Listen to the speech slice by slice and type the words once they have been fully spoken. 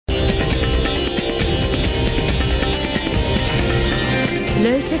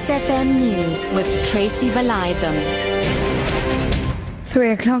FM News with Tracy Valaydham.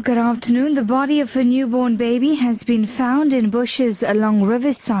 3 o'clock good afternoon. The body of a newborn baby has been found in bushes along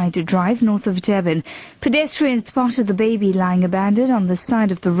Riverside Drive, north of Durban. Pedestrians spotted the baby lying abandoned on the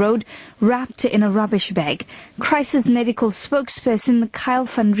side of the road, wrapped in a rubbish bag. Crisis medical spokesperson Kyle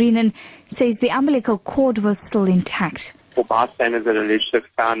van Reenen says the umbilical cord was still intact. For bystanders that alleged to have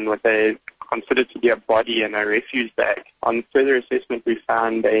found what they considered to be a body in a refuse bag. On further assessment, we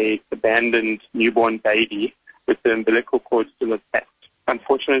found a abandoned newborn baby with the umbilical cord still attached.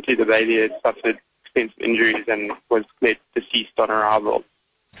 Unfortunately, the baby had suffered extensive injuries and was declared deceased on arrival.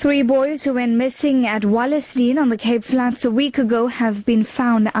 3 boys who went missing at Wallisdean on the Cape Flats a week ago have been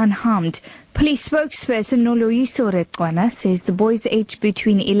found unharmed. Police spokesperson Noloyiso Retwana says the boys aged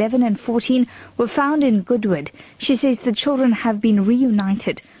between 11 and 14 were found in Goodwood. She says the children have been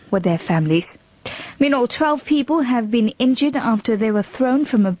reunited with their families. Meanwhile, 12 people have been injured after they were thrown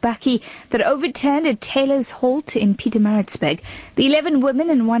from a bakkie that overturned a tailor's halt in Pietermaritzburg. The 11 women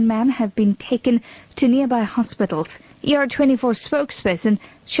and 1 man have been taken to nearby hospitals. ER24 spokesperson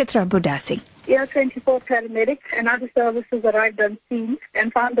Chitra Budasi. ER24 paramedics and other services arrived on scene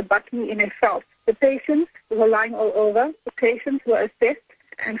and found the bakkie in a felt. The patients were lying all over. The patients were assessed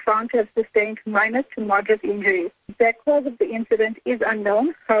and found to have sustained minor to moderate injuries. The exact cause of the incident is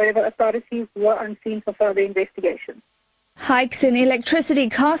unknown. However, authorities were on scene for further investigation. Hikes in electricity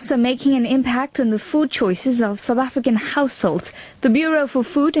costs are making an impact on the food choices of South African households. The Bureau for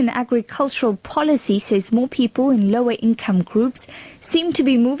Food and Agricultural Policy says more people in lower income groups seem to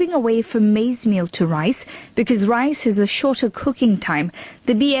be moving away from maize meal to rice because rice has a shorter cooking time.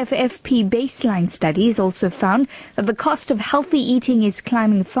 The BFFP baseline studies also found that the cost of healthy eating is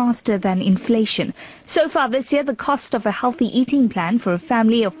climbing faster than inflation. So far this year, the cost of a healthy eating plan for a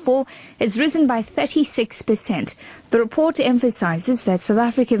family of 4 has risen by 36%. The report emphasizes that South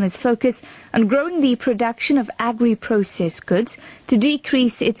Africa must focus on growing the production of agri-processed goods to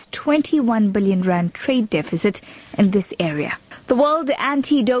decrease its 21 billion rand trade deficit in this area. The World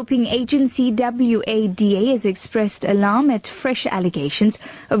Anti-Doping Agency, WADA, has expressed alarm at fresh allegations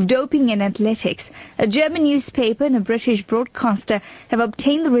of doping in athletics. A German newspaper and a British broadcaster have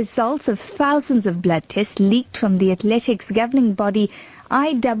obtained the results of thousands of blood tests leaked from the athletics governing body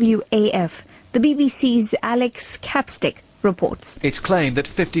IWAF. The BBC's Alex Capstick reports. It's claimed that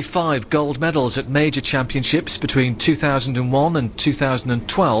 55 gold medals at major championships between 2001 and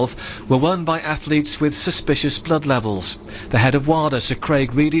 2012 were won by athletes with suspicious blood levels. The head of WADA, Sir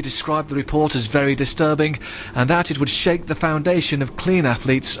Craig Reedy, described the report as very disturbing and that it would shake the foundation of clean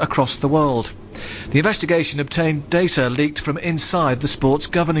athletes across the world. The investigation obtained data leaked from inside the sport's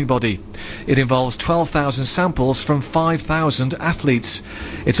governing body. It involves 12,000 samples from 5,000 athletes.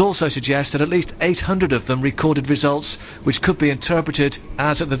 It also suggests that at least 800 of them recorded results which could be interpreted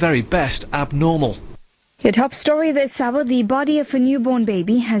as, at the very best, abnormal. Your top story this hour: the body of a newborn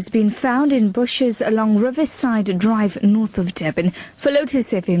baby has been found in bushes along Riverside Drive, north of Durban. For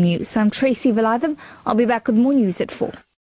Lotus FM News, I'm Tracy Valaydham. I'll be back with more news at 4.